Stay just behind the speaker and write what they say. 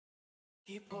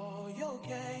Keep all your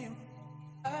game,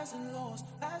 highs and lows,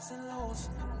 highs and lows.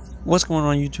 What's going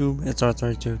on YouTube? It's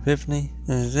R32 Epiphany.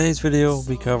 In today's video we'll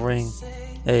be covering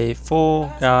a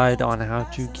full guide on how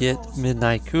to get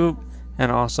Midnight Coup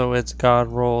and also its god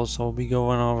roles, so we'll be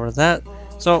going over that.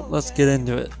 So let's get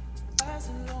into it.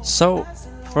 So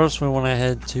first we want to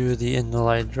head to the In the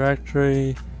Light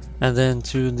directory and then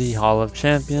to the Hall of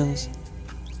Champions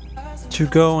to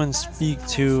go and speak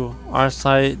to our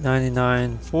site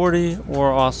 9940, or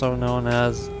also known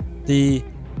as the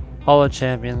Hall of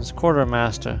Champions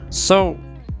Quartermaster. So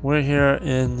we're here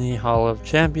in the Hall of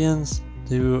Champions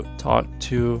to talk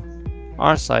to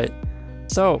our site.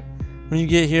 So when you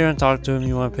get here and talk to him,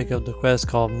 you want to pick up the quest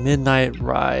called Midnight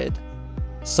Ride.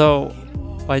 So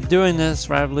by doing this,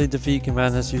 rapidly defeat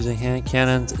combatants using hand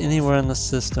cannons anywhere in the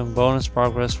system, bonus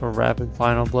progress for rapid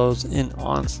final blows in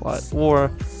onslaught,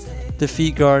 or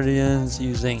defeat guardians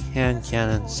using hand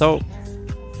cannons. So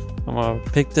I'm gonna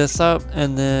pick this up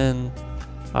and then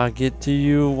I'll get to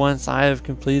you once I have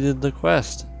completed the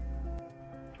quest.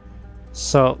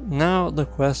 So now the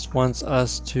quest wants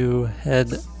us to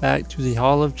head back to the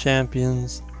Hall of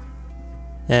Champions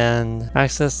and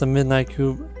access the Midnight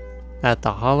Coup at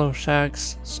the Hollow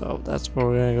Shacks. So that's what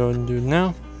we're gonna go and do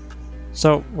now.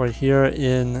 So we're here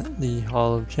in the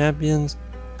Hall of Champions.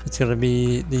 It's gonna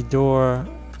be the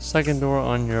second door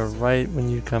on your right when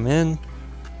you come in.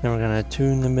 Then we're gonna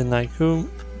tune the Midnight Coup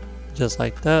just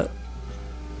like that.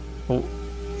 Oh.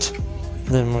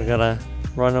 Then we're gonna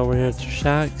run over here to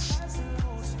Shacks,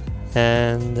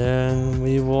 and then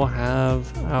we will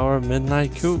have our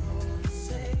Midnight Coup.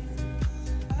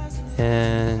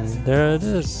 And there it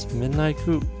is, Midnight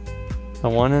Coup, the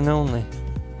one and only.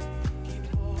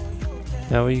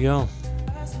 There we go.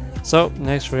 So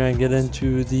next we're going to get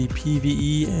into the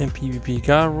PvE and PvP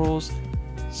God rules.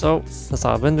 So let's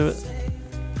hop into it.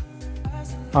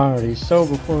 Alrighty, so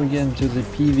before we get into the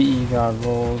PvE God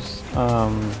rules,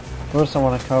 first I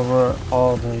want to cover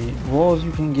all the roles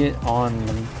you can get on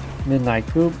the Midnight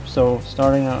Coup. So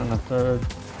starting out in the third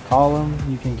column,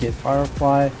 you can get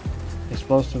Firefly,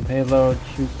 Explosive Payload,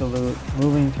 Shoot the Loot,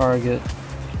 Moving Target,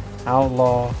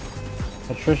 Outlaw,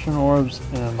 Attrition Orbs,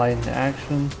 and Enlightened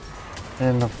Action.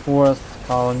 And in the fourth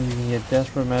column, you can get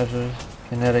Desperate Measures,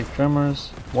 Kinetic Tremors,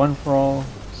 One for All,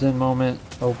 Zen Moment,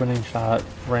 Opening Shot,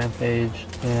 Rampage,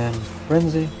 and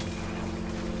Frenzy.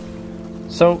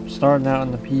 So, starting out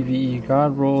in the PvE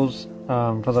God rules,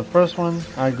 for the first one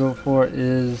I'd go for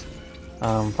is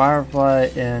Firefly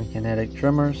and Kinetic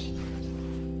Tremors.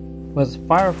 With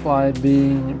Firefly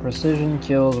being precision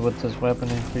kills with this weapon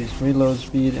increase reload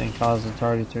speed and cause the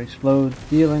target to explode,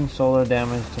 dealing solar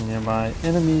damage to nearby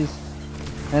enemies.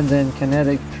 And then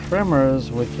Kinetic Tremors,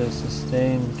 which is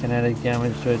sustained kinetic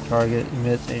damage to a target,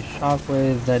 emits a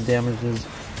shockwave that damages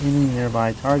any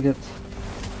nearby targets.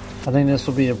 I think this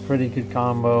will be a pretty good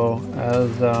combo, as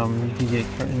you can get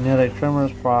Kinetic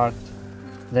Tremors procced,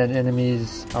 then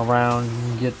enemies around, you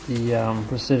can get the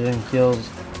precision kills,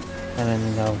 and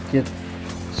then get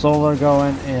solar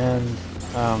going and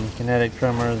Kinetic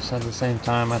Tremors at the same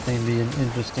time. I think it'd be an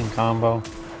interesting combo.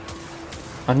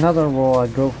 Another role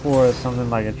I'd go for is something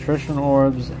like Attrition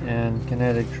Orbs and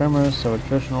Kinetic Tremors. So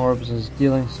Attrition Orbs is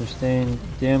dealing sustained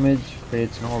damage,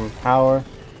 creates an orb of power.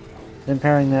 Then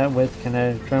pairing that with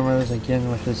Kinetic Tremors, again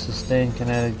which is sustained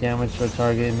kinetic damage to a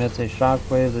target, emits a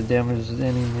shockwave that damages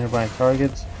any nearby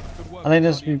targets. I think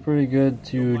this would be pretty good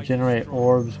to generate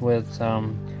orbs with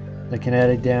the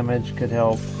kinetic damage. Could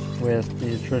help with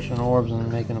the Attrition Orbs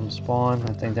and making them spawn.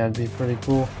 I think that'd be pretty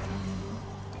cool.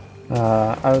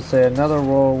 I would say another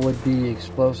role would be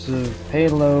Explosive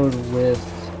Payload with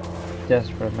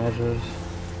Desperate Measures.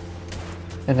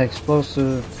 An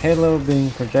Explosive Payload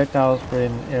being projectiles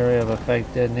create an area of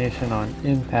effect detonation on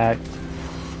impact.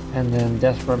 And then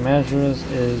Desperate Measures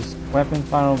is Weapon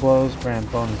Final Blows grant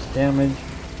bonus damage.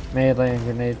 Melee and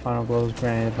Grenade Final Blows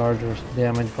grant a larger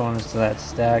damage bonus to that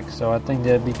stack. So I think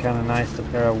that'd be kind of nice to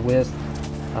pair it with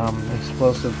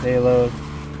Explosive Payload.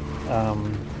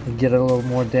 Get a little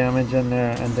more damage in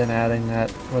there, and then adding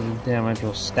that where the damage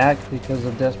will stack because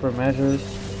of Desperate Measures,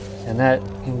 and that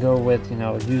can go with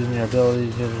using your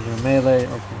abilities, using your melee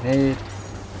or grenade,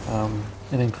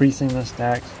 and increasing the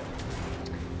stacks.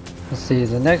 Let's see,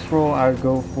 the next role I would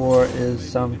go for is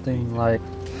something like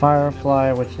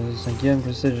Firefly, which is again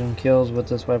precision kills with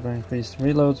this weapon, increased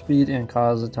reload speed and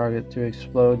cause the target to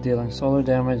explode, dealing solar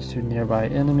damage to nearby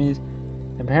enemies.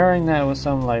 And pairing that with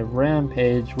something like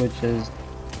Rampage, which is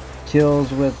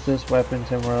kills with this weapon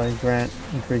temporarily grant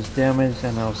increased damage,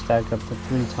 and they'll stack up to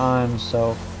 3 times.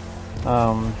 So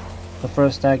The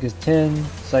first stack is 10,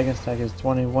 second stack is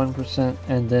 21%,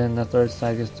 and then the third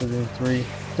stack is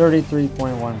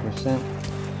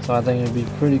 33.1%. So I think it'd be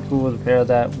pretty cool to pair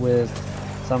that with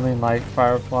something like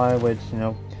Firefly, which, you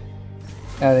know,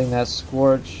 adding that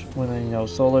Scorch when, you know,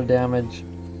 solar damage,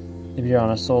 if you're on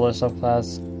a solar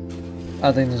subclass.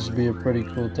 I think this would be a pretty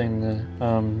cool thing to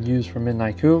use for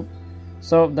Midnight Coup.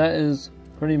 So that is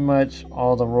pretty much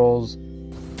all the roles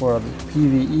for the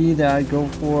PvE that I go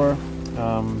for.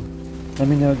 Let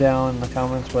me know down in the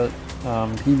comments what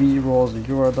PvE roles that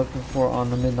you are looking for on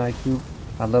the Midnight Coup.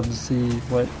 I'd love to see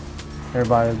what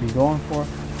everybody would be going for.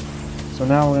 So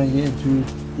now we're going to get into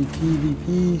the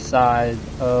PvP side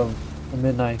of the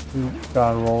Midnight Coup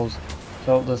God roles.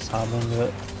 So let's hop into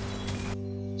it.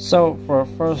 So for our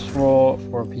first role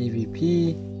for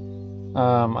PvP,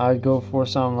 I'd go for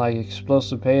something like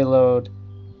Explosive Payload.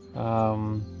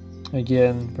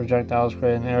 Again, projectiles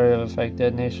create an area of effect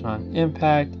detonation on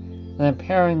impact. And then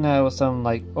pairing that with something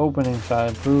like Opening Shot,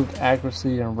 improved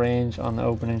accuracy and range on the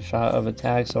opening shot of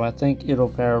attack. So I think it'll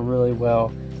pair really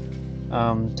well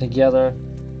together,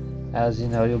 as you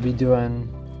know, you'll be doing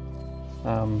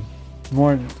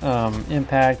more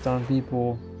impact on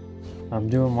people,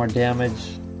 doing more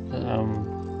damage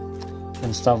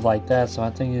and stuff like that. So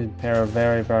I think it'd pair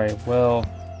very, very well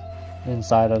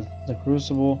inside of the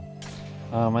Crucible.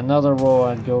 Another role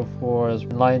I'd go for is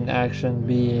Enlightened Action,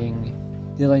 being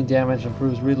dealing damage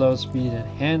improves reload speed and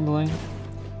handling.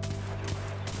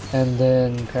 And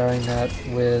then pairing that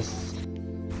with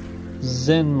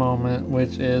Zen Moment,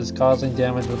 which is causing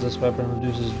damage with this weapon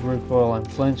reduces recoil and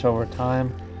flinch over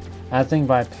time. I think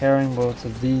by pairing both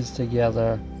of these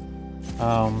together,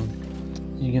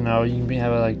 you know, you can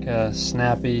have like a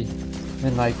snappy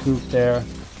Midnight Coup there.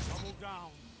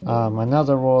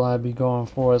 Another role I'd be going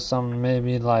for is something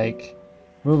maybe like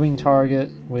Moving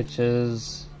Target, which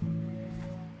is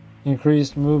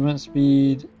increased movement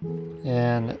speed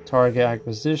and target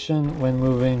acquisition when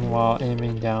moving while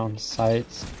aiming down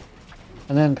sights.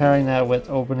 And then pairing that with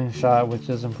Opening Shot, which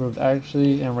is improved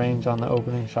accuracy and range on the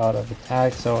opening shot of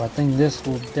attack. So I think this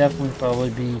will definitely probably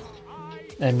be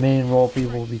a main role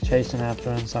people will be chasing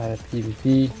after inside of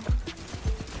PvP.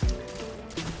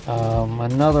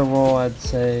 Another role I'd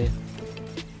say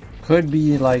could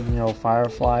be like, you know,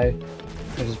 Firefly,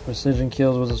 which is precision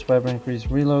kills with this weapon, increase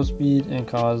reload speed and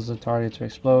cause the target to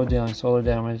explode, dealing solar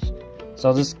damage.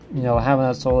 So this, you know, having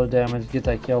that solar damage, get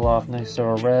that kill off next to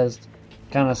a res,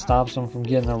 kind of stops them from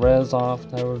getting the res off.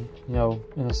 That would, you know,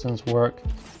 in a sense work.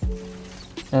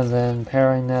 And then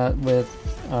pairing that with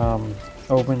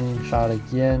Opening Shot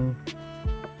again,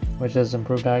 which has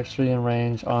improved accuracy and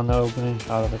range on the opening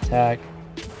shot of attack.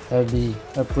 That would be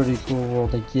a pretty cool role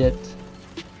to get.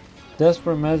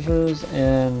 Desperate Measures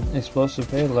and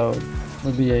Explosive Payload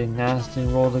would be a nasty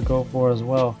role to go for as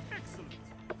well.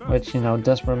 Which, you know,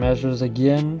 Desperate Measures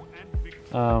again,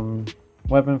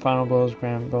 weapon final blows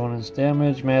grant bonus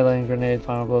damage, melee and grenade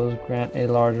final blows grant a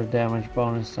larger damage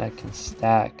bonus that can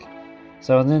stack.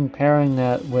 So, and then pairing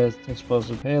that with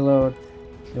Explosive Payload,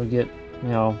 you'll get, you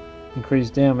know,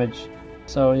 increased damage.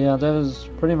 So yeah, that is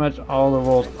pretty much all the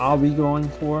roles I'll be going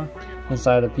for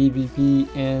inside of PvP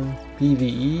and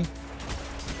PvE.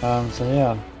 So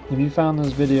yeah, if you found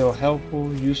this video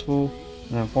helpful, useful,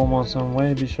 and informative in some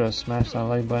way, be sure to smash that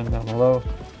like button down below.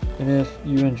 And if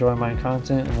you enjoy my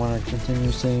content and want to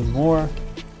continue seeing more,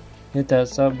 hit that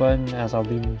sub button, as I'll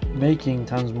be making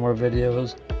tons more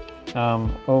videos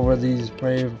over these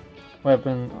Brave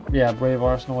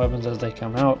Arsenal weapons as they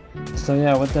come out. So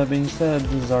yeah, with that being said,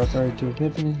 this is R32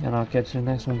 Epiphany, and I'll catch you in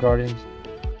the next one, Guardians.